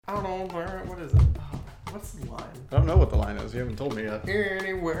I don't learn. What is it? Oh, what's the line? I don't know what the line is. You haven't told me yet.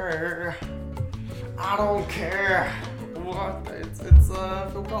 Anywhere. I don't care. What? It's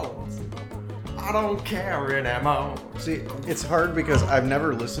Phil Collins. I don't care anymore. See, it's hard because I've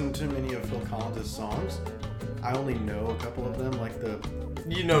never listened to many of Phil Collins' songs. I only know a couple of them, like the...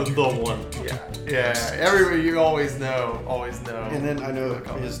 You know the one. Yeah. Everybody, you always know. And then I know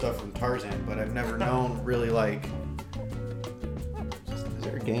his stuff from Tarzan, but I've never known really like... Is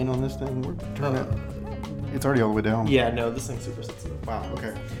there a gain on this thing? We're turning it... It's already all the way down. Yeah, no, this thing's super sensitive. Wow,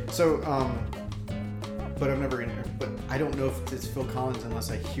 okay. So, but I've never... But I don't know if it's Phil Collins unless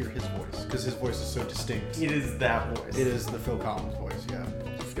I hear his voice, because his voice is so distinct. It is that voice. It is the Phil Collins voice, yeah.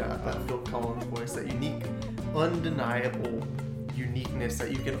 It's got that Phil Collins voice, that unique, undeniable uniqueness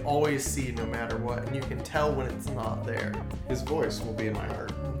that you can always see no matter what, and you can tell when it's not there. His voice will be in my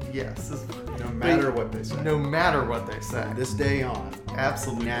heart. Yes. No matter what they say. No matter what they say. From this day on.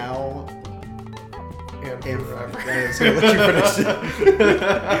 Absolutely. Now and forever. I was going to let you finish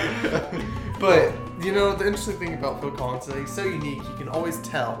it. But, you know, the interesting thing about Phil Collins is that he's so unique, you can always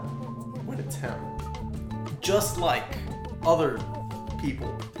tell when it's him. Just like other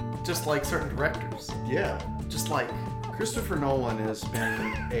people. Just like certain directors. Yeah. Just like... Christopher Nolan has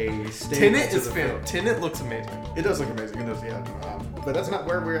been a staple. Tenet looks amazing. It does look amazing. It does, yeah. But that's not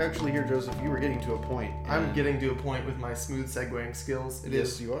where we're actually here, Joseph. You were getting to a point. I'm getting to a point with my smooth segueing skills.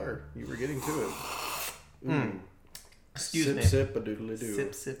 Yes, you are. You were getting to it. Excuse me. Sip, a doodly doo.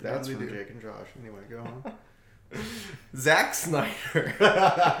 Sip, sip, a That's doodly from doo. Jake and Josh. Anyway, go on. Zack Snyder.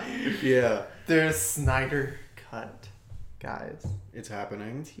 Yeah. There's Snyder Cut, guys. It's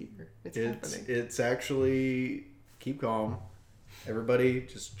happening. It's here. It's happening. It's actually... Keep calm. Everybody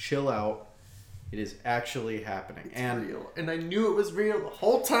just chill out. It is actually happening. It's real. And I knew it was real the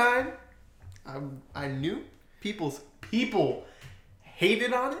whole time. I knew people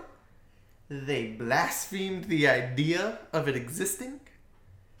hated on it. They blasphemed the idea of it existing.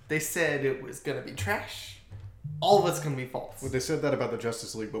 They said it was going to be trash. All of it's going to be false. Well, they said that about the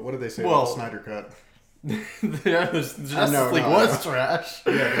Justice League, but what did they say about the Snyder Cut? The Justice League was trash.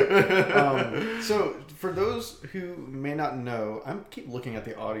 Yeah. So, for those who may not know, I keep looking at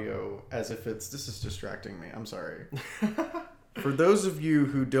the audio as if this is distracting me. I'm sorry. For those of you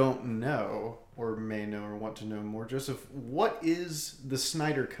who don't know, or may know, or want to know more, Joseph, what is the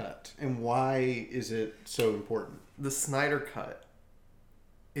Snyder Cut, and why is it so important? The Snyder Cut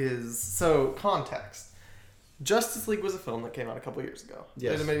is... So, context. Justice League was a film that came out a couple years ago.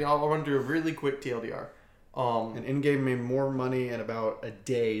 Yes. I'll run through a really quick TLDR. And Endgame made more money in about a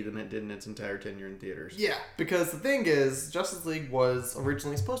day than it did in its entire tenure in theaters. Yeah, because the thing is, Justice League was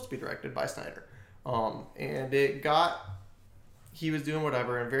originally supposed to be directed by Snyder. And he was doing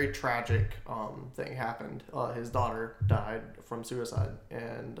whatever, and a very tragic thing happened. His daughter died from suicide,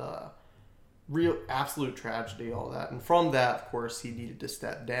 and real absolute tragedy, all that. And from that, of course, he needed to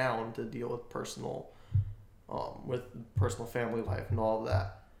step down to deal with personal family life and all of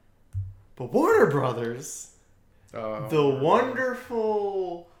that. But Warner Brothers, the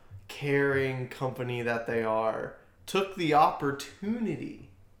wonderful, caring company that they are, took the opportunity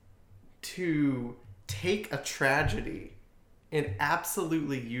to take a tragedy and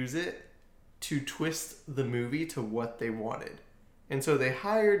absolutely use it to twist the movie to what they wanted. And so they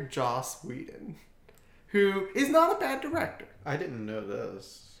hired Joss Whedon, who is not a bad director. I didn't know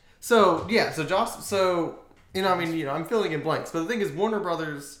this. So, yeah, I'm filling in blanks. But the thing is, Warner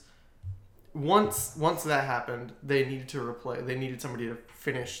Brothers, once that happened, they needed somebody to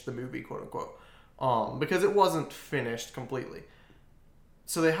finish the movie, quote unquote, because it wasn't finished completely.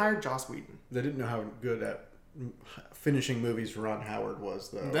 So they hired Joss Whedon. They didn't know how good at finishing movies Ron Howard was,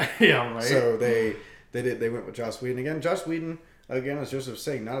 though. Yeah, right. So they went with Joss Whedon again. Joss Whedon, again, as Joseph was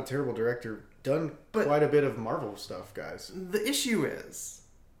saying, not a terrible director. Done quite a bit of Marvel stuff, guys. The issue is,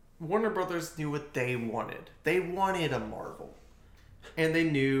 Warner Brothers knew what they wanted. They wanted a Marvel. And they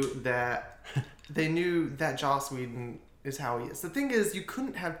knew that Joss Whedon is how he is. The thing is, you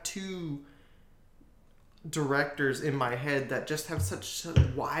couldn't have two directors in my head that just have such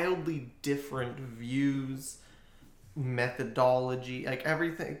wildly different views, methodology, like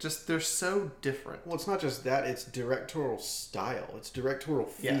everything. Just, they're so different. Well, it's not just that, it's directorial style. It's directorial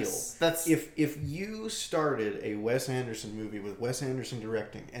feel. Yes, that's... If you started a Wes Anderson movie with Wes Anderson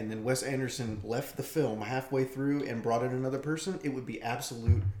directing, and then Wes Anderson left the film halfway through and brought in another person, it would be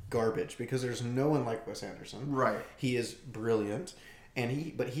absolute garbage, because there's no one like Wes Anderson. Right. He is brilliant,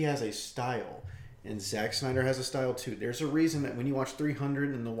 but he has a style. And Zack Snyder has a style too. There's a reason that when you watch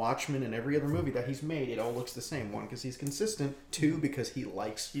 300 and The Watchmen and every other movie that he's made, it all looks the same. One, because he's consistent. Two, because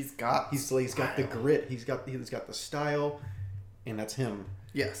he's got the grit. He's got the style, and that's him.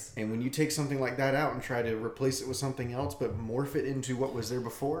 Yes. And when you take something like that out and try to replace it with something else, but morph it into what was there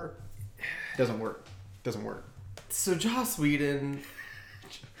before, doesn't work. Doesn't work. So Joss Whedon,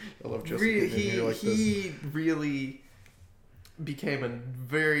 I love Joss Whedon. Whedon. He really became a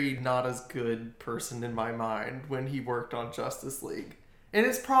very not as good person in my mind when he worked on Justice League, and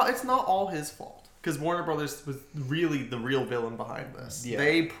it's not all his fault because Warner Brothers was really the real villain behind this. Yeah.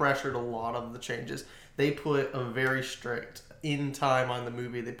 They pressured a lot of the changes. They put a very strict in time on the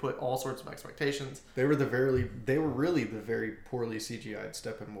movie. They put all sorts of expectations. They were really the very poorly CGI'd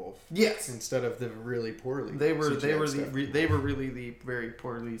Steppenwolf. Yes. Instead of the really poorly. They were really the very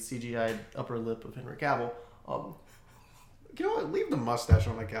poorly CGI'd upper lip of Henry Cavill. You know what? Leave the mustache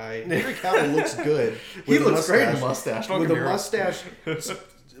on the guy. Henry Cavill looks good. He looks great in the mustache. With a mustache.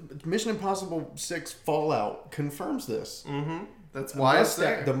 Mission Impossible 6 Fallout confirms this. Mm-hmm. That's why it's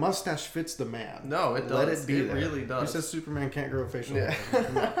there. The mustache fits the man. No, it does. Let it be It there. really does. Who says Superman can't grow a facial hair?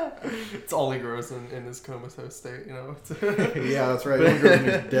 It's all he grows in his comatose state, you know? Yeah, that's right. He grows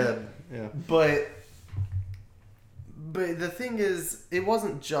when he's dead. Yeah. But the thing is, it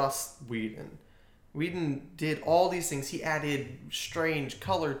wasn't just Whedon. Whedon did all these things. He added strange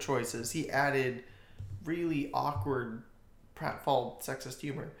color choices. He added really awkward pratfall sexist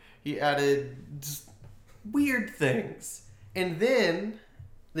humor. He added just weird things. And then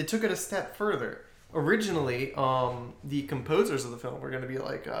they took it a step further. Originally, the composers of the film were going to be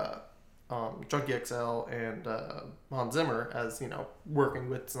like Junkie XL and Hans Zimmer, as you know, working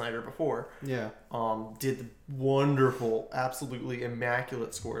with Snyder before. Yeah. Did the wonderful, absolutely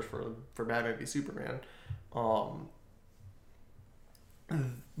immaculate scores for Batman v Superman.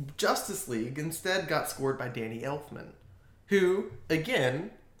 Justice League instead got scored by Danny Elfman, who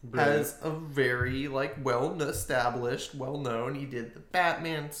again has a very well-established, well-known. He did the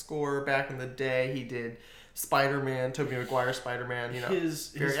Batman score back in the day. He did Spider-Man, Tobey Maguire Spider-Man. You know,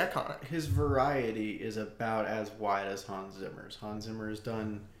 very iconic. His variety is about as wide as Hans Zimmer's. Hans Zimmer has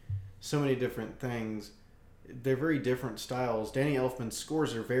done so many different things. They're very different styles. Danny Elfman's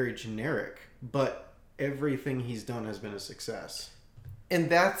scores are very generic, but everything he's done has been a success. And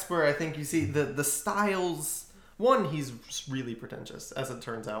that's where I think you see the styles. One, he's really pretentious, as it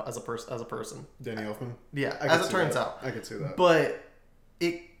turns out, as a person. Danny Elfman? Yeah, as it turns out. I could see that. But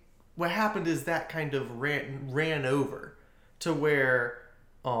what happened is that kind of ran over to where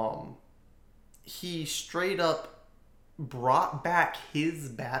he straight up brought back his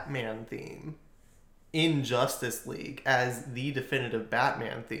Batman theme in Justice League as the definitive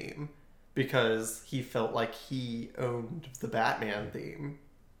Batman theme because he felt like he owned the Batman theme.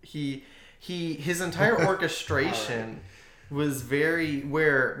 His entire orchestration was very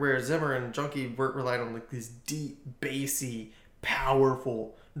where Zimmer and Junkie relied on like these deep, bassy,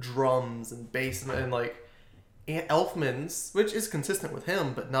 powerful drums and bass and like Elfman's, which is consistent with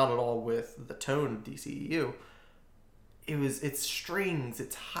him, but not at all with the tone of DCEU. It's strings,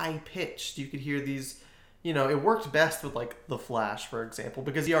 it's high pitched. You could hear these, you know, it worked best with like The Flash, for example,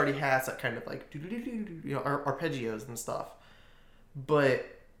 because he already has that kind of like arpeggios and stuff. But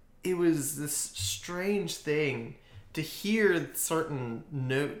it was this strange thing to hear certain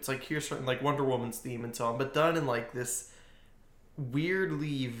notes, like hear certain like Wonder Woman's theme and so on, but done in like this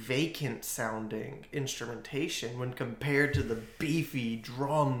weirdly vacant sounding instrumentation when compared to the beefy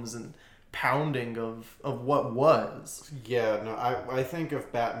drums and pounding of what was. Yeah, no, I think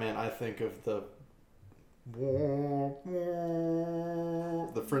of Batman, I think of the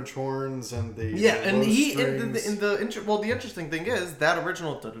French horns and the the interesting thing is that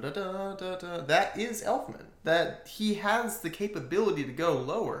original that is Elfman, that he has the capability to go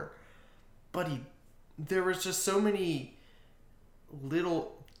lower, but there was just so many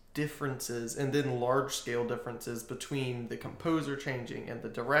little differences and then large scale differences between the composer changing and the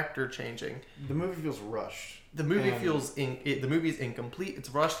director changing. The movie feels rushed. The movie the movie is incomplete. It's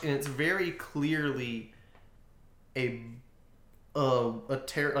rushed and it's very clearly a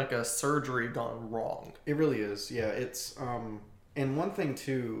surgery gone wrong. It really is. Yeah, it's and one thing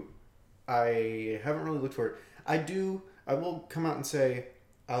too, I haven't really looked for it. I will come out and say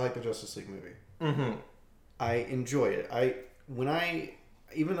I like the Justice League movie. Mm-hmm. I enjoy it.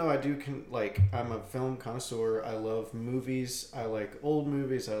 Even though I'm a film connoisseur, I love movies. I like old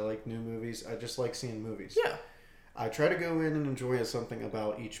movies. I like new movies. I just like seeing movies. Yeah. I try to go in and enjoy something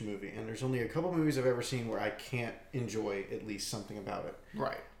about each movie. And there's only a couple movies I've ever seen where I can't enjoy at least something about it.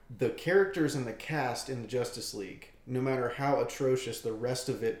 Right. The characters and the cast in the Justice League, no matter how atrocious the rest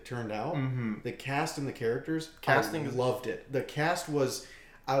of it turned out, the cast and the characters, I loved it. The cast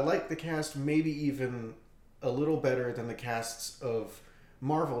I liked the cast maybe even a little better than the casts of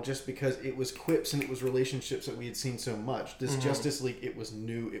Marvel just because it was quips and it was relationships that we had seen so much. This Justice League, it was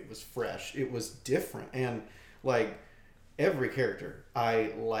new, it was fresh, it was different, and like every character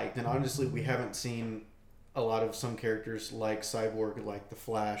I liked. And honestly, we haven't seen a lot of some characters like Cyborg, like the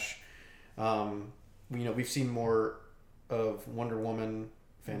Flash. We've seen more of Wonder Woman.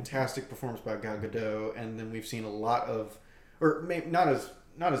 Fantastic performance by Gal Gadot, and then we've seen a lot of, or maybe not as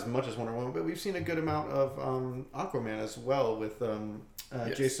much as Wonder Woman, but we've seen a good amount of Aquaman as well with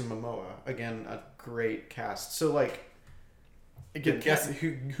Yes. Jason Momoa. Again, a great cast. So like, Guess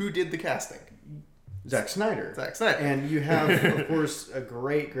who did the casting? Zack Snyder. And you have, of course, a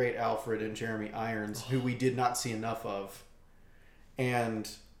great Alfred and Jeremy Irons, who we did not see enough of, and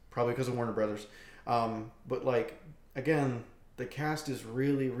probably because of Warner Brothers. But like, again, the cast is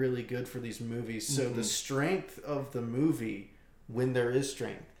really, really good for these movies. So the strength of the movie, when there is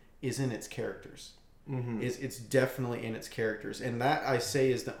strength, is in its characters. It's definitely in its characters. And that, I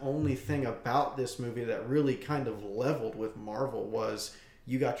say, is the only thing about this movie that really kind of leveled with Marvel was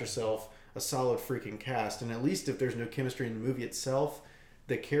you got yourself a solid freaking cast. And at least if there's no chemistry in the movie itself,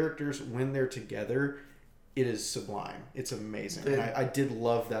 the characters, when they're together, it is sublime. It's amazing. And I did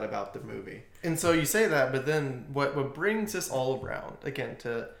love that about the movie. And so you say that, but then what brings us all around, again,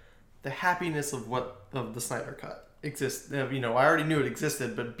 to the happiness of the Snyder Cut exists. I already knew it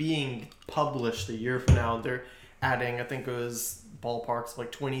existed, but being published a year from now, they're adding, I think it was ballparks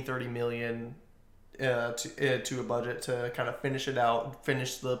like 20-30 million to a budget to kind of finish it out,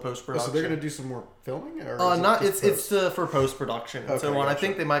 finish the post-production. So they're going to do some more filming? Or it's for post-production and so on. Gotcha. I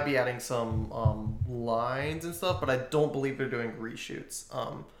think they might be adding some lines and stuff, but I don't believe they're doing reshoots.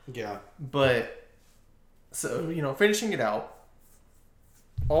 Yeah. But, so, finishing it out,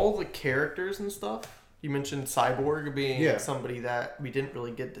 all the characters and stuff, you mentioned Cyborg being somebody that we didn't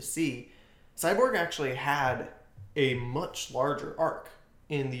really get to see. Cyborg actually had a much larger arc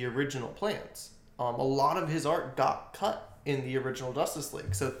in the original plans. A lot of his art got cut in the original Justice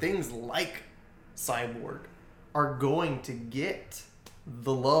League. So things like Cyborg are going to get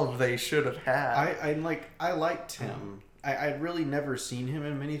the love they should have had. I liked him. I'd really never seen him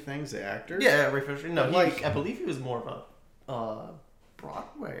in many things, the actor. Yeah, Ray Fisher. No, I believe he was more of a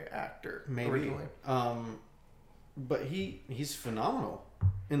Broadway actor originally. But he's phenomenal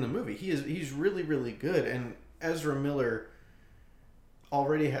in the movie. He's really, really good. And Ezra Miller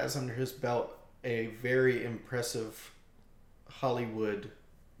already has under his belt a very impressive Hollywood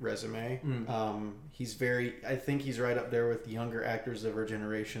resume. I think he's right up there with younger actors of our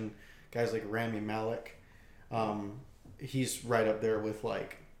generation, guys like Rami Malek. He's right up there with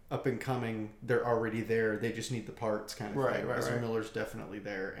like up and coming. They're already there. They just need the parts kind of thing. Ezra Miller's definitely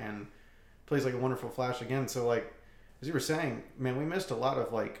there and plays like a wonderful Flash again. So like, as you were saying, man, we missed a lot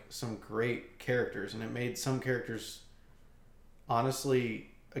of like some great characters, and it made some characters, honestly,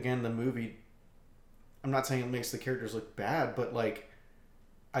 again, the movie, I'm not saying it makes the characters look bad, but like,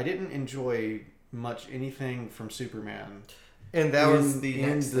 I didn't enjoy much anything from Superman. And that was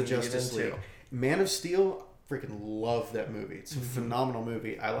the Justice League. Man of Steel, freaking love that movie. It's a phenomenal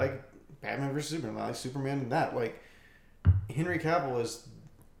movie. I like Batman vs Superman. I like Superman in that. Like, Henry Cavill is,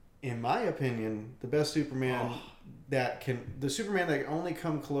 in my opinion, the best Superman the Superman that can only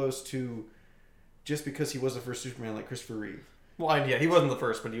come close to, just because he was the first Superman, like Christopher Reeve. Well, yeah, he wasn't the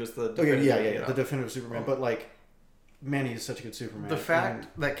first, but he was the definitive. The definitive Superman. But like, man, he's such a good Superman. The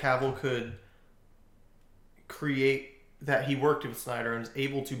fact that Cavill could create that he worked with Snyder and was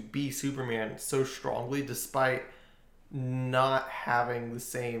able to be Superman so strongly, despite not having the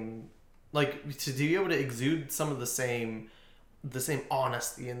same, like, to be able to exude some of the same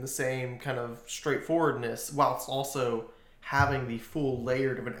honesty and the same kind of straightforwardness, whilst also having the full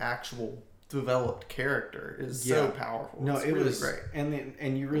layered of an actual developed character is so powerful. No, it's it really was great.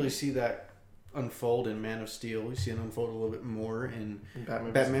 And you really see that unfold in Man of Steel. We see it unfold a little bit more in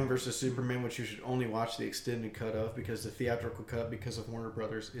Batman vs Superman, which you should only watch the extended cut of, because the theatrical cut, because of Warner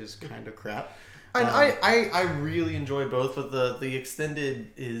Brothers, is kind of crap. And I really enjoy both, but the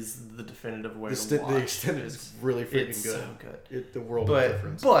extended is the definitive way to watch. The extended is really freaking it's good. So good. The world of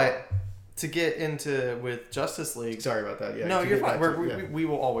difference. But to get into with Justice League, sorry about that. Yeah, no, you're fine. We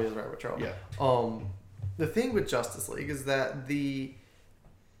will always write with trouble. Yeah. The thing with Justice League is that the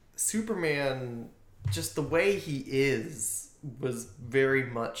Superman, just the way he is, was very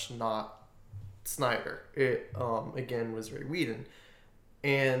much not Snyder. It again was very Whedon,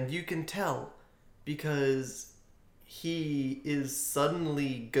 and you can tell because he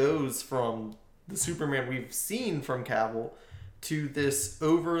suddenly goes from the Superman we've seen from Cavill to this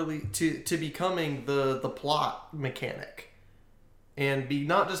overly to becoming the plot mechanic, and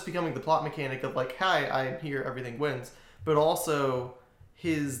not just becoming the plot mechanic of like, hi, I'm here, everything wins, but also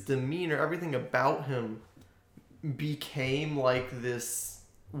his demeanor, everything about him became like this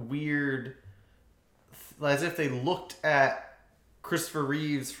weird, as if they looked at Christopher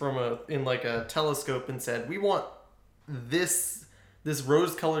Reeves in like a telescope and said, we want this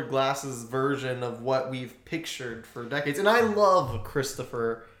rose-colored glasses version of what we've pictured for decades. And I love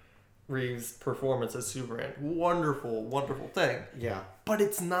Christopher Reeves' performance as Superman. Wonderful, wonderful thing. Yeah. But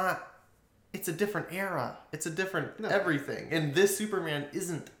it's not. It's a different era. It's a different everything. And this Superman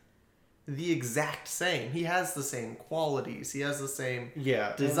isn't the exact same. He has the same qualities. He has the same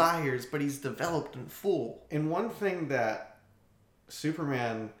desires, but he's developed and full. And one thing that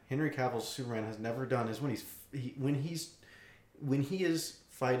Henry Cavill's Superman has never done is when he is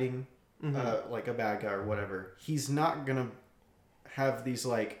fighting like a bad guy or whatever, he's not gonna have these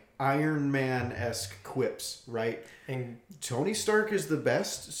like Iron Man-esque quips, right? And Tony Stark is the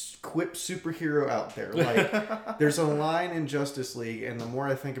best quip superhero out there. Like, there's a line in Justice League, and the more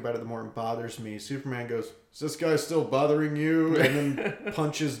I think about it, the more it bothers me. Superman goes, "Is this guy still bothering you?" And then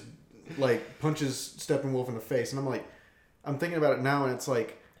punches Steppenwolf in the face. And I'm thinking about it now, and it's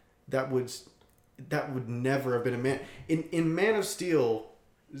like, that would never have been a man. In Man of Steel,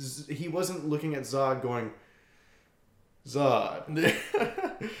 he wasn't looking at Zod going, "Zod."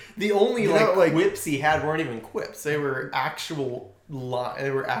 The only quips he had weren't even quips. They were actual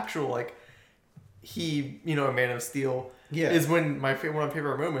like he, in Man of Steel is when one of my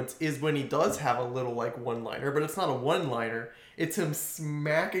favorite moments is when he does have a little like one-liner, but it's not a one-liner. It's him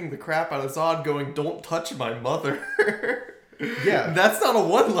smacking the crap out of Zod going, "Don't touch my mother." Yeah. That's not a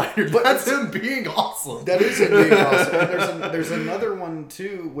one-liner. But that's him being awesome. That is him being awesome. And there's another one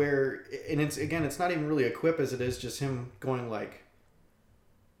too where, and it's not even really a quip as it is just him going like,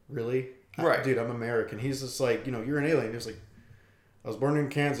 "Really? Right. Dude, I'm American." He's just like, "You're an alien." He's like, "I was born in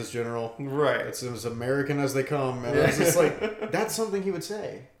Kansas, General." Right. It's as American as they come. And it's just like, that's something he would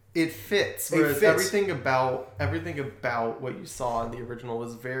say. It fits. Whereas everything about what you saw in the original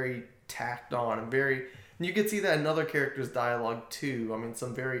was very tacked on and very... You could see that in other characters' dialogue too. I mean,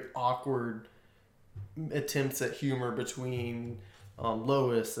 some very awkward attempts at humor between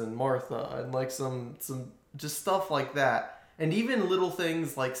Lois and Martha, and like some just stuff like that. And even little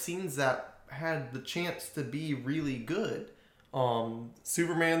things like scenes that had the chance to be really good.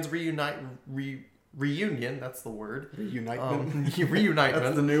 Superman's reunion, that's the word. Reunitement.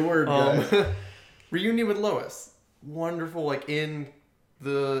 That's the new word, guys. Reunion with Lois. Wonderful, like in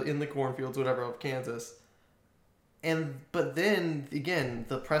the cornfields, whatever, of Kansas. But then again,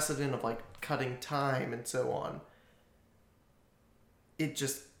 the precedent of like cutting time and so on, it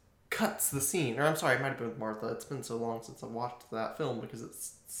just cuts the scene. Or I'm sorry, it might have been with Martha. It's been so long since I've watched that film because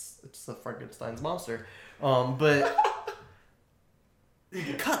it's the Frankenstein's monster. But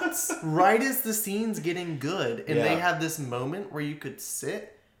it cuts right as the scene's getting good, and they have this moment where you could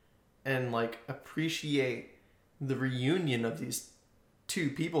sit and like appreciate the reunion of these two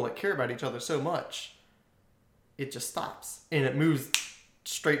people that care about each other so much. It just stops and it moves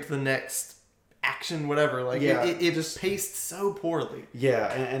straight to the next action, whatever. Like it just paced so poorly.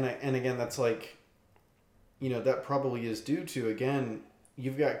 Yeah, and again, that's like, that probably is due to, again,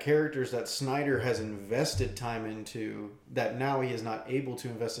 you've got characters that Snyder has invested time into that now he is not able to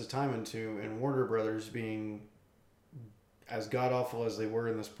invest his time into, and Warner Brothers being as god awful as they were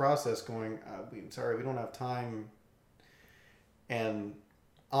in this process, going, sorry, we don't have time. And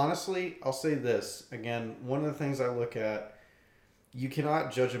honestly, I'll say this. Again, one of the things I look at, you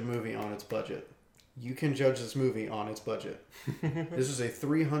cannot judge a movie on its budget. You can judge this movie on its budget. This is a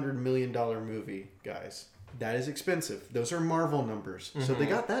 $300 million movie, guys. That is expensive. Those are Marvel numbers. Mm-hmm. So they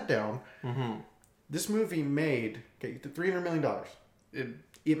got that down. Mm-hmm. This movie made $300 million.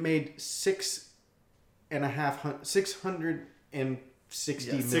 It made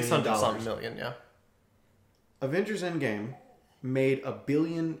 $660 million, yeah. Avengers Endgame made $1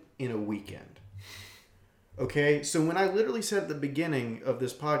 billion in a weekend. Okay, so when I literally said at the beginning of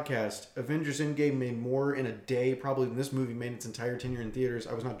this podcast, Avengers Endgame made more in a day probably than this movie made its entire tenure in theaters,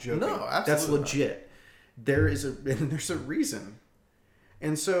 I was not joking. No, absolutely. That's legit. There's a reason.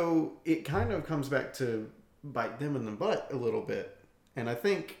 And so it kind of comes back to bite them in the butt a little bit. And I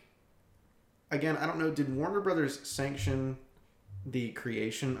think, again, I don't know, did Warner Brothers sanction the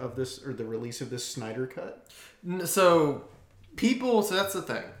creation of this or the release of this Snyder Cut? So that's the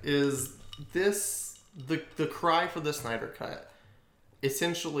thing, is this... The cry for the Snyder Cut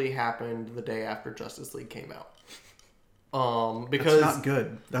essentially happened the day after Justice League came out. Because that's not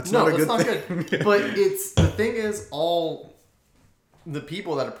good. That's not a good thing. Good. But the thing is, all the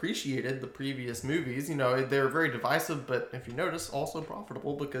people that appreciated the previous movies, they were very divisive, but if you notice, also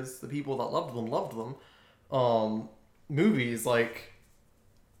profitable because the people that loved them. Movies like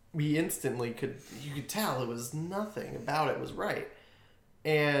we instantly you could tell it was nothing about it was right.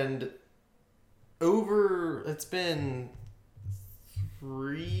 And it's been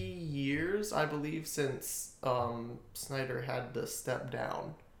 3 years, I believe, since Snyder had to step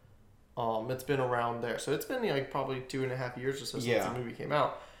down. It's been around there. So it's been like probably 2.5 years or so since the movie came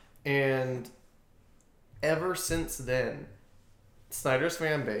out. And ever since then, Snyder's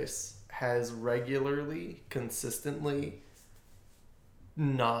fan base has regularly, consistently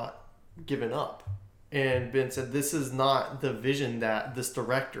not given up and been said, this is not the vision that this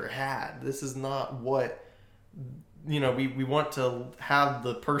director had. This is not what, we want to have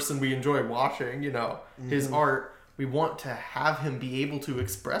the person we enjoy watching, his art. We want to have him be able to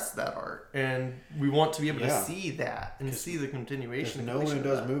express that art, and we want to be able to see that and see the continuation. No one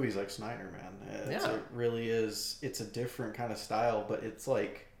does movies like Snyder, man. It really is. It's a different kind of style, but it's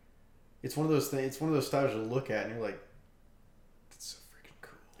like, it's one of those things. It's one of those styles you look at and you're like, that's so freaking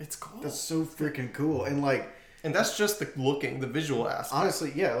cool. It's cool. That's so freaking cool, and that's just the visual aspect.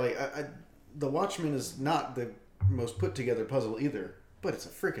 Honestly, yeah. The Watchmen is not the most put together puzzle either. But it's a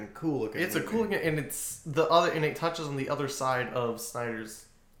freaking cool looking. It's movie. A cool looking, and it touches on the other side of Snyder's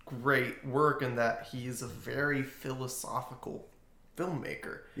great work in that he's a very philosophical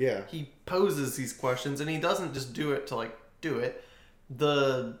filmmaker. Yeah. He poses these questions, and he doesn't just do it to do it.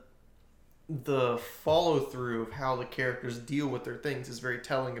 The follow through of how the characters deal with their things is very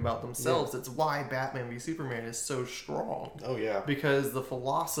telling about themselves. Yeah. It's why Batman v Superman is so strong. Oh yeah. Because the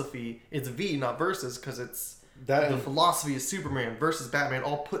philosophy, it's V, not versus, because it's. The philosophy of Superman versus Batman,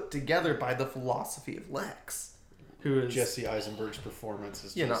 all put together by the philosophy of Lex, who is Jesse Eisenberg's performance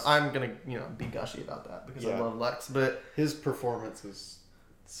is. I'm gonna be gushy about that because I love Lex, but his performance is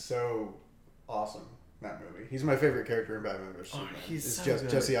so awesome in that movie. He's my favorite character in Batman vs Superman. He's so good.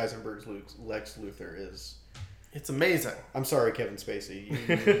 Jesse Eisenberg's Lex Luthor is. It's amazing. I'm sorry, Kevin Spacey.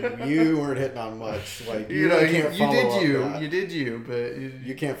 You weren't hitting on much. Like you can't follow up. You did you, but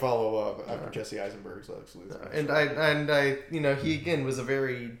you can't follow up after Jesse Eisenberg's Lex Luthor. And I, he again was a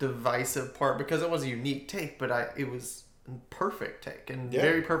very divisive part because it was a unique take, but it was a perfect take and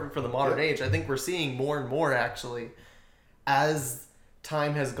very perfect for the modern age. I think we're seeing more and more actually as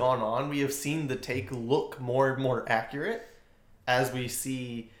time has gone on. We have seen the take look more and more accurate as we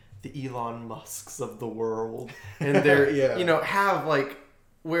see the Elon Musks of the world, and they're have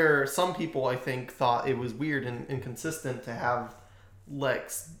where some people I think thought it was weird and inconsistent to have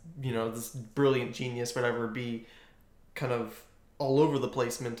Lex, this brilliant genius, whatever, be kind of all over the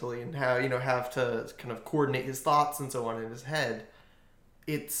place mentally and have to kind of coordinate his thoughts and so on in his head.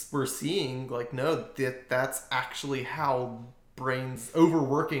 We're seeing that's actually how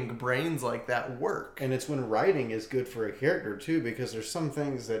overworking brains like that work. And it's when writing is good for a character too, because there's some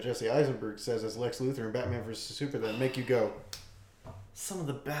things that Jesse Eisenberg says as Lex Luthor in Batman vs Superman that make you go, some of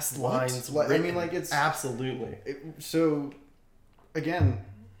the best lines written. It's absolutely. So again,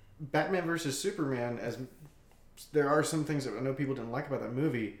 Batman vs Superman, as there are some things that I know people didn't like about that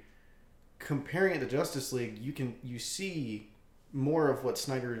movie, comparing it to Justice League, you see more of what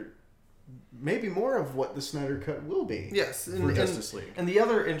maybe more of what the Snyder Cut will be. Yes, for Justice League. And the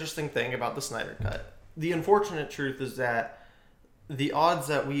other interesting thing about the Snyder Cut, the unfortunate truth is that the odds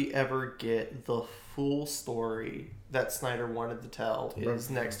that we ever get the full story that Snyder wanted to tell is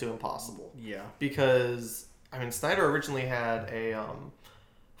next to impossible. Yeah. Because, Snyder originally had a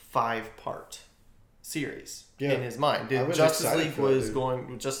 5-part series in his mind. Justice League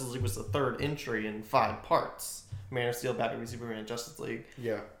was the third entry in 5 parts. Man of Steel, Batman v Superman, Justice League,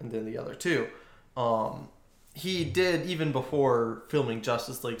 and then the other 2. He did, even before filming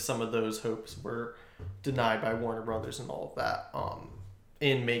Justice League, some of those hopes were denied by Warner Brothers and all of that.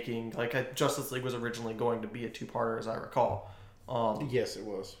 In making, Justice League was originally going to be a 2-parter, as I recall. Yes, it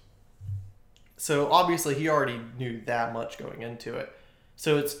was. So obviously he already knew that much going into it.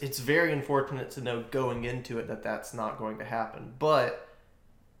 So it's very unfortunate to know going into it that that's not going to happen. But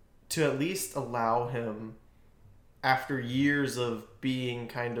to at least allow him, after years of being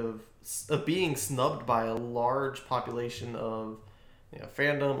being snubbed by a large population of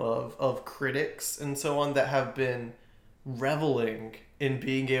fandom, of critics and so on that have been reveling in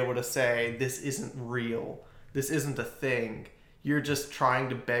being able to say, this isn't real, this isn't a thing, you're just trying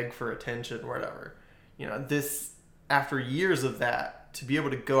to beg for attention or whatever. This, after years of that, to be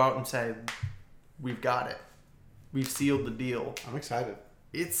able to go out and say, we've got it, we've sealed the deal. I'm excited.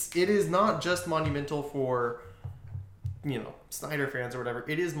 It is not just monumental for Snyder fans or whatever.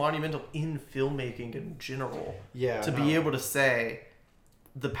 It is monumental in filmmaking in general. Yeah. To be able to say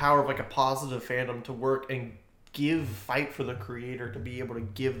the power of a positive fandom to work and fight for the creator to be able to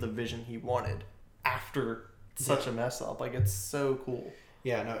give the vision he wanted after such a mess up. It's so cool.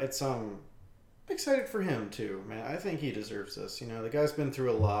 Yeah, no, it's I'm excited for him too, man. I think he deserves this. You know, the guy's been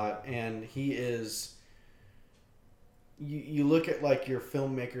through a lot, and he is. You look at like your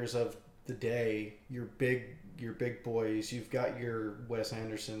filmmakers of the day, your big boys. You've got your Wes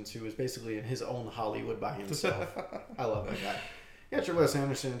Andersons, who is basically in his own Hollywood by himself. I love that guy. You got your Wes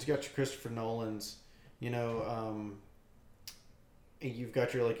Andersons, you got your Christopher Nolans, you know, you've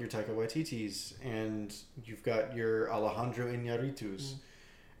got your Taika Waititis, and you've got your Alejandro Iñárritus,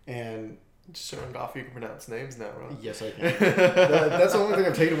 and just showing off you can pronounce names now, right? Yes, I can. That's the only thing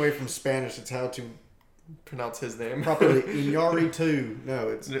I've taken away from Spanish. It's how to pronounce his name properly. Iñárritu. No,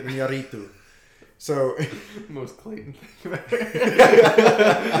 it's Iñárritu. So most Clayton thing.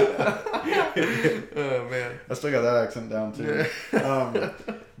 Oh man, I still got that accent down too.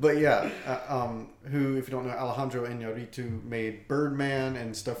 But yeah, who, if you don't know, Alejandro Iñárritu made Birdman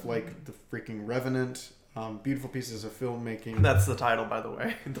and stuff like The freaking Revenant. Beautiful pieces of filmmaking. That's the title, by the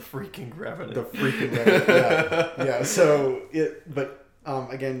way. The freaking Revenant. The freaking Revenant. Yeah, yeah. So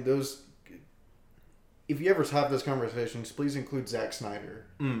again, those. If you ever have those conversations, please include Zack Snyder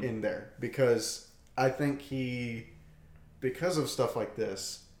in there, because I think he, because of stuff like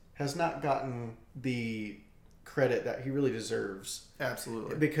this, has not gotten the credit that he really deserves.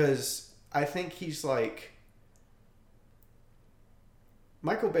 Absolutely. Because I think he's like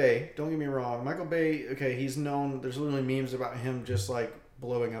Michael Bay. Don't get me wrong, Michael Bay. Okay, he's known. There's literally memes about him just like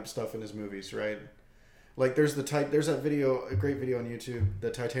blowing up stuff in his movies, right? Like there's that video, a great video on YouTube,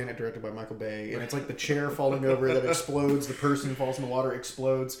 the Titanic, directed by Michael Bay, and it's like the chair falling over that explodes, the person falls in the water,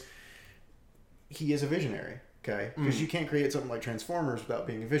 explodes. He is a visionary, okay? Because you can't create something like Transformers without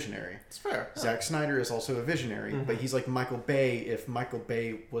being a visionary. It's fair. Yeah. Zack Snyder is also a visionary, but he's like Michael Bay if Michael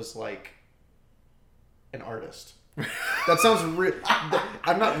Bay was like an artist. That sounds real.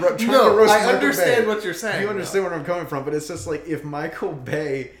 I'm not trying to roast I Michael understand Bay. what you're saying. You understand where I'm coming from, but it's just like if Michael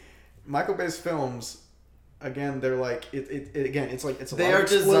Bay's films. Again, they're like it's like it's a they lot are of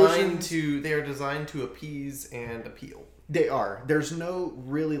they are designed to appease and appeal. They are. There's no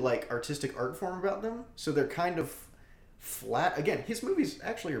really like artistic art form about them, so they're kind of flat. Again, his movies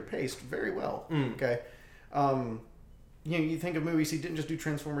actually are paced very well. Okay, you think of movies. He didn't just do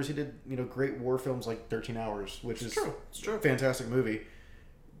Transformers. He did great war films like 13 Hours, which is true. It's true. Fantastic movie.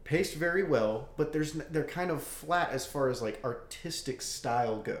 Paced very well, but they're kind of flat as far as like artistic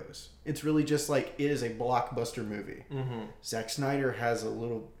style goes. It's really just like it is a blockbuster movie. Zack Snyder has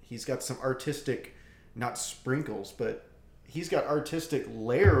he's got some artistic, not sprinkles, but he's got artistic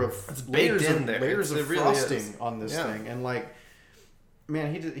layers of frosting on this thing, and like,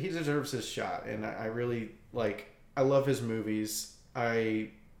 man, he deserves his shot, and I really I love his movies.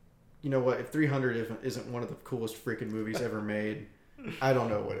 You know what? If 300 isn't one of the coolest freaking movies ever made. I don't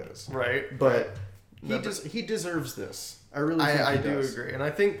know what it is. Right. But he deserves this. I really think I do agree. And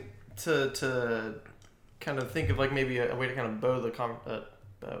I think to kind of think of like maybe a way to kind of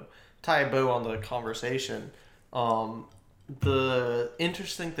tie a bow on the conversation, the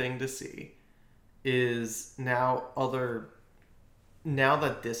interesting thing to see is now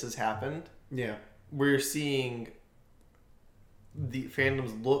that this has happened, we're seeing the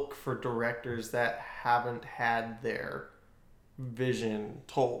fandoms look for directors that haven't had their vision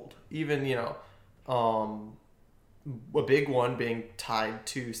told. Even a big one being tied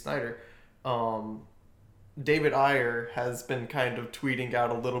to Snyder. David Ayer has been kind of tweeting out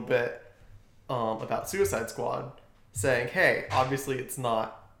a little bit about Suicide Squad, saying, "Hey, obviously it's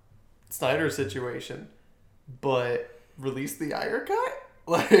not Snyder's situation, but release the Ayer cut."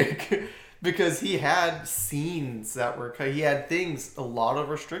 Because he had scenes that were cut. He had a lot of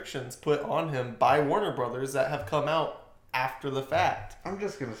restrictions put on him by Warner Brothers that have come out after the fact. I'm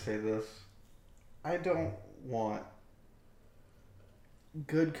just going to say this. I don't want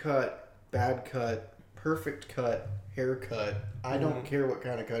good cut, bad cut, perfect cut, haircut. I don't care what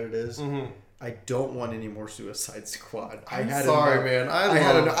kind of cut it is. I don't want any more Suicide Squad. I'm sorry, man. I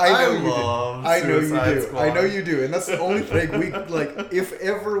know you do. And that's the only thing we like. If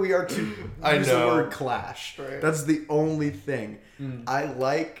ever we are to use the word clash, right. That's the only thing. I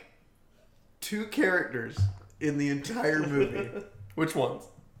like 2 characters in the entire movie. Which ones?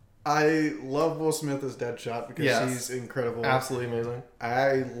 I love Will Smith as Deadshot because he's incredible. Absolutely amazing.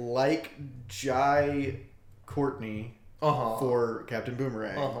 I like Jai Courtney for Captain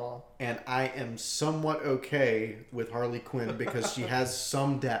Boomerang. And I am somewhat okay with Harley Quinn because she has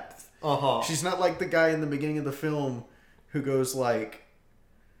some depth. She's not like the guy in the beginning of the film who goes like,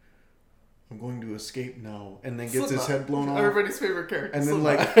 I'm going to escape now, and then gets his head blown off. Everybody's favorite character. And then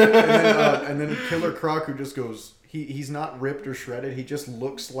and then Killer Croc, who just goes, he's not ripped or shredded. He just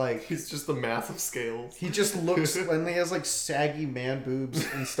looks like he's just a massive scales. He just looks, and he has like saggy man boobs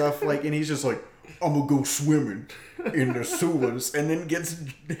and stuff. Like, and he's just like, I'm gonna go swimming in the sewers, and then gets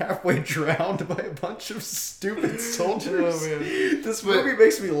halfway drowned by a bunch of stupid soldiers. Oh, man. This movie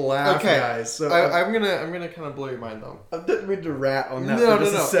makes me laugh, guys. So I'm gonna kind of blow your mind though. I didn't mean to rat on that for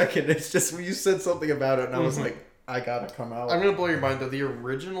just a second. It's just when you said something about it, and I was like, I gotta come out. I'm gonna blow your mind though. The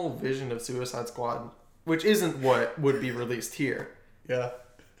original vision of Suicide Squad, which isn't what would be released here. Yeah.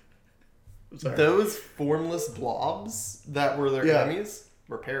 Those formless blobs that were their enemies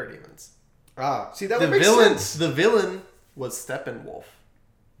were parademons. Ah, see, that would make sense. The villain was Steppenwolf.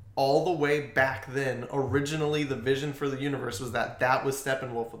 All the way back then, originally the vision for the universe was that was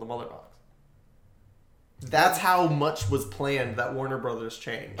Steppenwolf with the mother box. That's how much was planned that Warner Brothers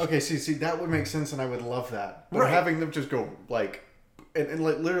changed. Okay, see, that would make sense, and I would love that. But having them just go, like... And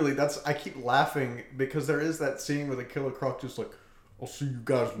like, literally, I keep laughing because there is that scene where the Killer Croc just like, I'll see you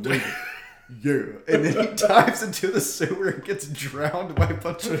guys later. Yeah. And then he dives into the sewer and gets drowned by a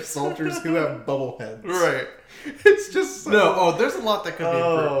bunch of soldiers who have bubble heads. Right. It's just so... there's a lot that could be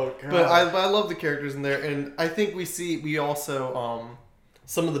improved. But I love the characters in there, and I think we also,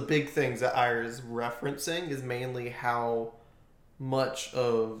 some of the big things that Ira is referencing is mainly how much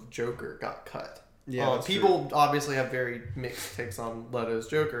of Joker got cut. Yeah, people obviously have very mixed takes on Leto's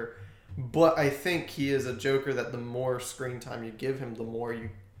Joker, but I think he is a Joker that the more screen time you give him, the more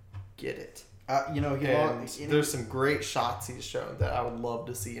you get it. There's some great shots he's shown that I would love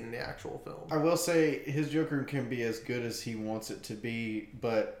to see in the actual film. I will say his Joker can be as good as he wants it to be,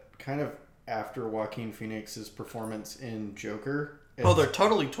 but kind of after Joaquin Phoenix's performance in Joker, they're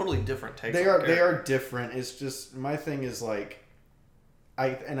totally different takes. They are different. It's just my thing is like,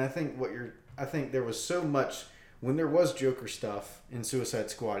 I think there was so much when there was Joker stuff in Suicide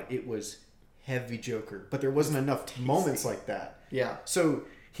Squad. It was heavy Joker, but there wasn't enough moments like that. Yeah. So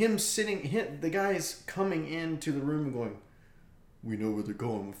the guys coming into the room and going, "We know where they're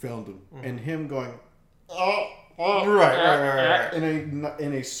going. We found them," and him going, right,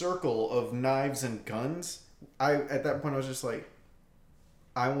 in a circle of knives and guns. At that point I was just like,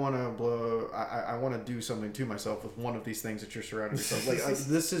 I want to do something to myself with one of these things that you're surrounding yourself.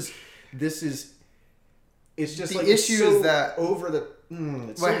 This is. It's just the like issue is that over the.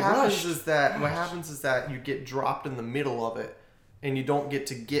 What happens is that you get dropped in the middle of it, and you don't get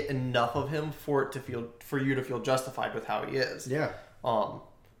to get enough of him for you to feel justified with how he is. Yeah.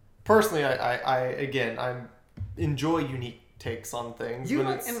 Personally, I enjoy unique takes on things.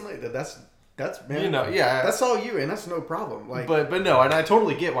 That's man. That's all you, and that's no problem. Like, but no, and I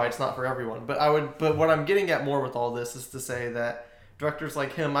totally get why it's not for everyone. But what I'm getting at more with all this is to say that directors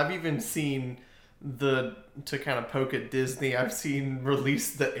like him, I've even seen to kind of poke at Disney, I've seen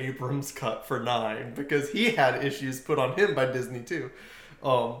release the Abrams cut for 9 because he had issues put on him by Disney too.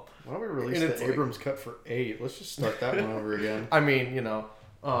 Why don't we release the Abrams cut for 8? Let's just start that one over again. I mean, I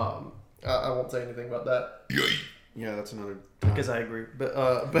won't say anything about that. Yeah, that's another time. Because I agree, but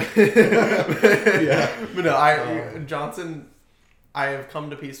Johnson, I have come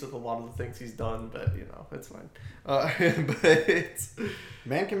to peace with a lot of the things he's done, but it's fine.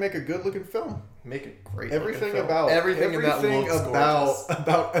 Man can make a good looking film. Make a great everything film. about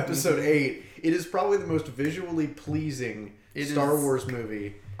episode 8. It is probably the most visually pleasing Star Wars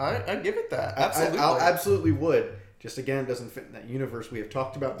movie. I give it that. Absolutely. I absolutely would. Just again, it doesn't fit in that universe. We have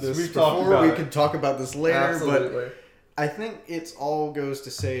talked about this before. We can talk about this later. Absolutely. But I think it all goes to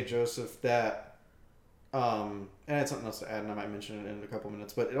say, Joseph, that and I had something else to add, and I might mention it in a couple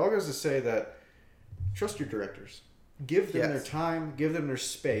minutes. But it all goes to say that trust your directors. Give them their time. Give them their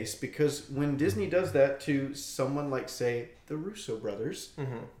space. Because when Disney does that to someone like, say, the Russo brothers,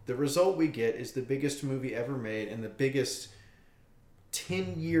 the result we get is the biggest movie ever made and the biggest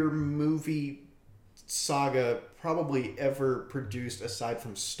 10-year movie saga probably ever produced aside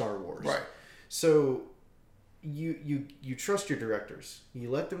from Star Wars. Right. So you trust your directors. You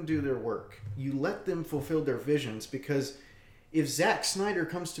let them do their work. You let them fulfill their visions, because if Zack Snyder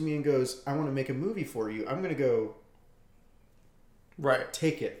comes to me and goes, I want to make a movie for you, I'm going to go, right,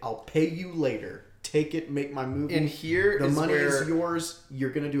 take it. I'll pay you later. Take it, make my movie. And here the money is yours. You're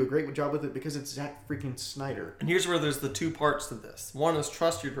going to do a great job with it because it's Zack freaking Snyder. And here's where there's the two parts to this. One is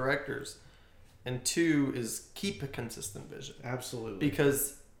trust your directors, and 2 is keep a consistent vision. Absolutely.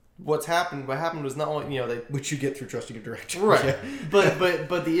 Because what happened was not only which you get through trusting your director, right? Yeah.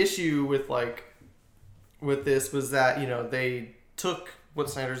 but the issue with this was that they took what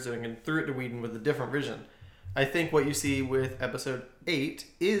Snyder's doing and threw it to Whedon with a different vision. I think what you see with episode 8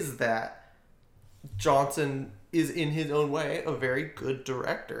 is that Johnson is in his own way a very good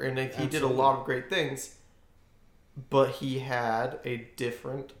director, and he did a lot of great things, but he had a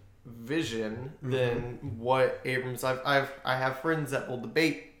different vision than what Abrams. I have friends that will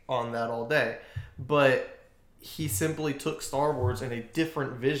debate on that all day, but he simply took Star Wars in a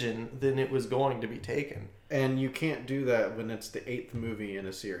different vision than it was going to be taken. And you can't do that when it's the 8th movie in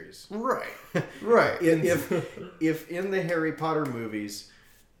a series. Right. Right. If in the Harry Potter movies,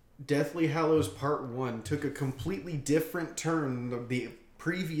 Deathly Hallows Part 1 took a completely different turn than the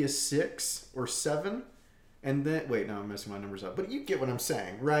previous 6 or 7, and then... Wait, no, I'm messing my numbers up. But you get what I'm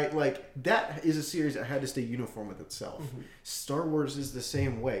saying, right? Like, that is a series that had to stay uniform with itself. Mm-hmm. Star Wars is the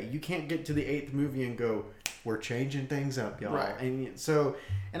same way. You can't get to the 8th movie and go, we're changing things up, y'all. Right. And so,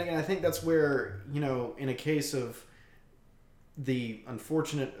 and again, I think that's where, in a case of the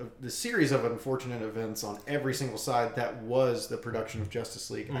series of unfortunate events on every single side that was the production of Justice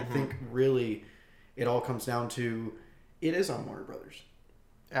League. Mm-hmm. I think really it all comes down to it is on Warner Brothers.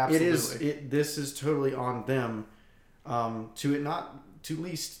 Absolutely. This is totally on them. To at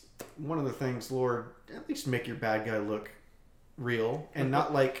least one of the things, Lord, at least make your bad guy look real and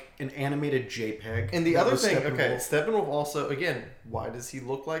not like an animated JPEG. And the other thing, Steppenwolf also, again, why does he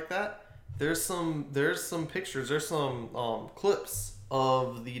look like that? There's some pictures, there's some clips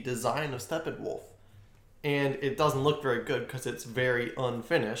of the design of Steppenwolf, and it doesn't look very good because it's very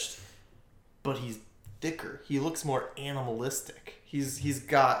unfinished. But he's thicker. He looks more animalistic. He's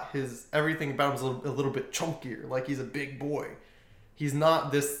got his everything about him is a little bit chunkier, like he's a big boy. He's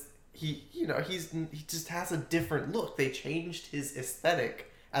not this. He just has a different look. They changed his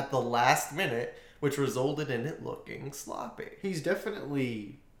aesthetic at the last minute, which resulted in it looking sloppy. He's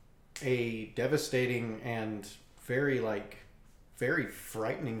definitely a devastating and very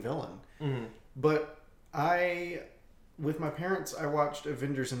frightening villain. Mm-hmm. But with my parents, I watched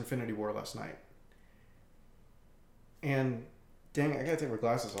Avengers Infinity War last night. And dang, I gotta take my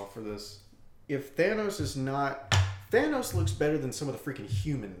glasses off for this. If Thanos looks better than some of the freaking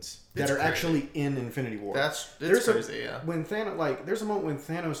humans that are actually in Infinity War. It's crazy, yeah. When Thanos, there's a moment when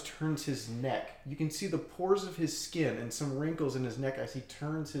Thanos turns his neck. You can see the pores of his skin and some wrinkles in his neck as he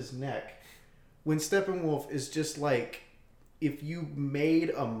turns his neck. When Steppenwolf is just like if you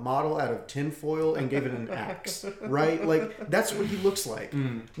made a model out of tinfoil and gave it an axe, right? Like that's what he looks like.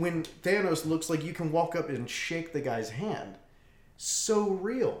 Mm. When Thanos looks like you can walk up and shake the guy's hand. So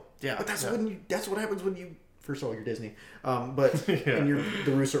real. Yeah. But that's what happens when you. First of all, you're Disney, and you're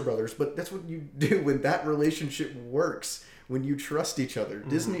the Russo brothers. But that's what you do when that relationship works. When you trust each other.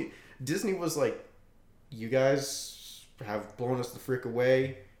 Mm-hmm. Disney was like, you guys have blown us the frick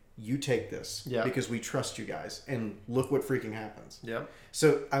away. You take this because we trust you guys. And look what freaking happens. Yeah.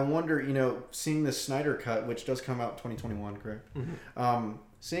 So I wonder, seeing the Snyder Cut, which does come out 2021, correct? Mm-hmm.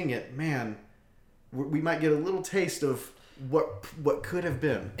 Seeing it, man, we might get a little taste of what could have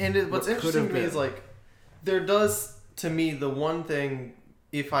been. And what's interesting to me is like, there does, to me, the one thing,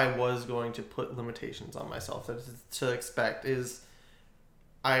 if I was going to put limitations on myself to expect is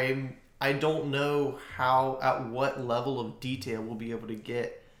I don't know at what level of detail we'll be able to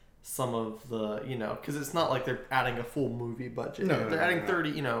get some of the, because it's not like they're adding a full movie budget. They're adding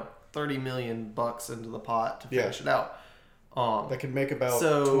 $30 million into the pot to finish it out. That could make about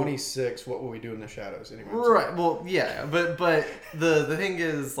 26. What will we do in the shadows anyway? Right. Well, yeah, but the thing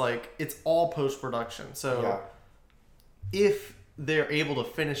is, like, it's all post-production. So if they're able to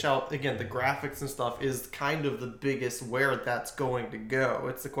finish out, again, the graphics and stuff is kind of the biggest where that's going to go.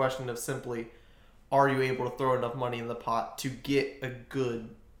 It's the question of simply, are you able to throw enough money in the pot to get a good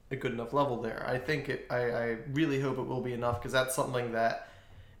enough level there? I think I really hope it will be enough, because that's something that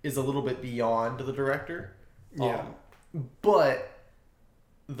is a little bit beyond the director. Yeah. But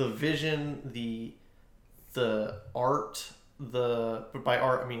the vision, the art, but by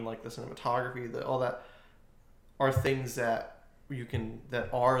art I mean like the cinematography, all that are things that that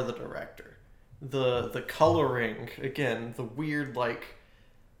are the director. The coloring, again, the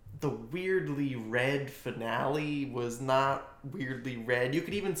weirdly red finale was not weirdly red. You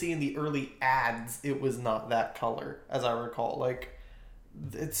could even see in the early ads it was not that color, as I recall. Like,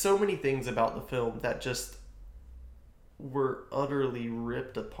 it's so many things about the film that just were utterly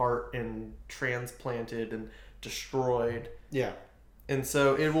ripped apart and transplanted and destroyed. Yeah. And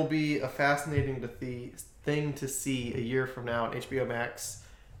so it will be a fascinating thing to see a year from now on HBO Max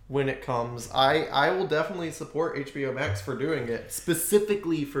when it comes. I will definitely support HBO Max for doing it,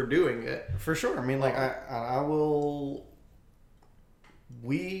 specifically for doing it. For sure. I mean, like, I will...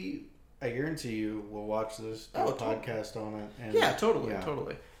 I guarantee you will watch this podcast on it. And, yeah,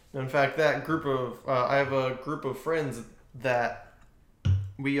 totally. In fact, that group of I have a group of friends that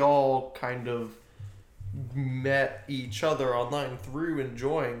we all kind of met each other online through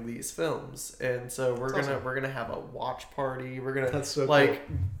enjoying these films, and so we're awesome. gonna have a watch party. We're gonna That's so cool.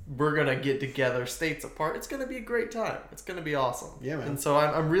 We're gonna get together states apart. It's gonna be a great time. It's gonna be awesome. Yeah, man. And so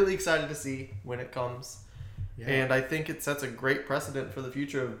I'm really excited to see when it comes. Yeah. And I think it sets a great precedent for the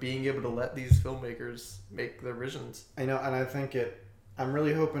future of being able to let these filmmakers make their visions. I know, and I think I'm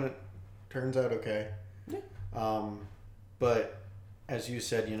really hoping it turns out okay. Yeah. But as you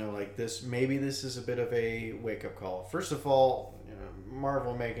said, like maybe this is a bit of a wake-up call. First of all,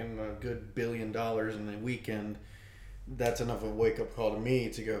 Marvel making a good $1 billion in a weekend, that's enough of a wake-up call to me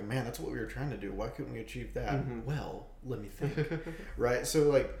to go, man, that's what we were trying to do. Why couldn't we achieve that? Mm-hmm. Well, let me think. Right? So,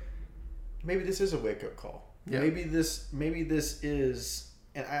 like, maybe this is a wake-up call. Yeah. Maybe this is,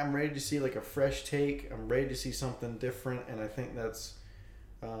 and I'm ready to see, like, a fresh take. I'm ready to see something different, and I think that's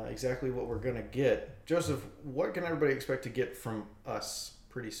exactly what we're going to get. Joseph, what can everybody expect to get from us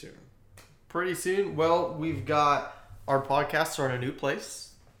pretty soon? Pretty soon? Well, we've got our podcasts are in a new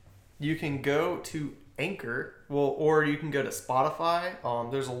place. You can go to Anchor, or you can go to Spotify.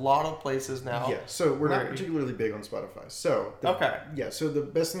 There's a lot of places now. Yeah, so we're not particularly big on Spotify. So okay. Yeah, so the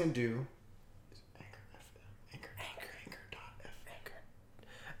best thing to do is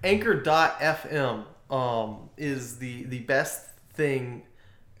Anchor.fm is the best thing.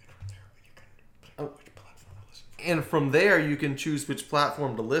 And from there, you can choose which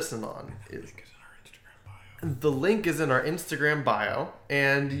platform to listen on. The link is in our Instagram bio,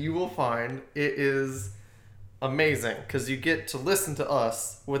 and you will find it is amazing because you get to listen to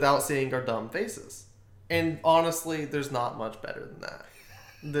us without seeing our dumb faces. And honestly, there's not much better than that.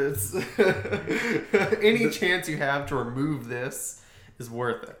 Any chance you have to remove this is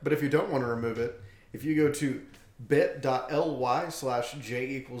worth it. But if you don't want to remove it, if you go to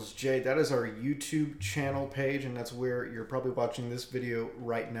bit.ly/J=J. That is our YouTube channel page, and that's where you're probably watching this video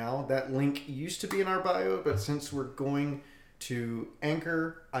right now. That link used to be in our bio, but since we're going to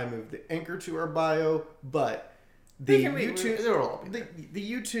Anchor, I moved the Anchor to our bio. But the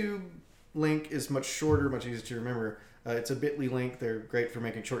YouTube link is much shorter, much easier to remember. It's a bit.ly link. They're great for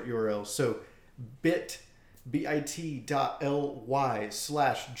making short URLs. So bit.ly/J,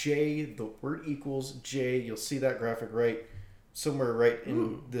 the word equals J. You'll see that graphic somewhere right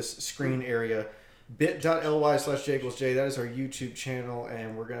in this screen area. bit.ly/J=J. That is our YouTube channel,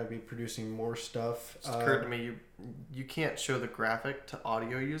 and we're going to be producing more stuff. It occurred to me, you can't show the graphic to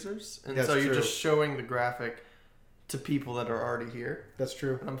audio users, and that's so you're true. just showing the graphic to people that are already here. That's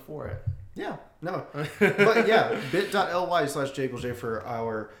true. And I'm for it. Yeah, no. But yeah, bit.ly/J=J for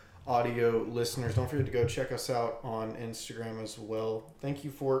our audio listeners. Don't forget to go check us out on Instagram as well. Thank you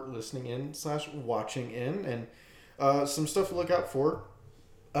for listening in /watching in, and some stuff to look out for.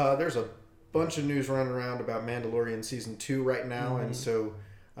 There's a bunch of news running around about Mandalorian Season 2 right now, and so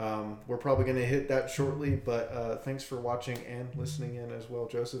we're probably going to hit that shortly, but thanks for watching and listening in as well.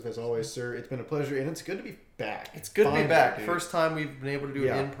 Joseph, as always, sir, it's been a pleasure, and it's good to be back. It's good to be back. Dude. First time we've been able to do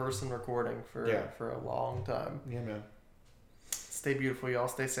an in-person recording for a long time. Yeah, man. Stay beautiful, y'all.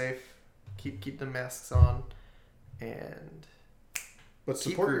 Stay safe. Keep the masks on, and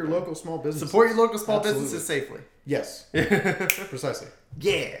support your local small businesses. Support your local small businesses safely. Yes, precisely.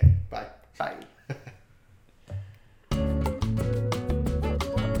 Yeah. Bye. Bye.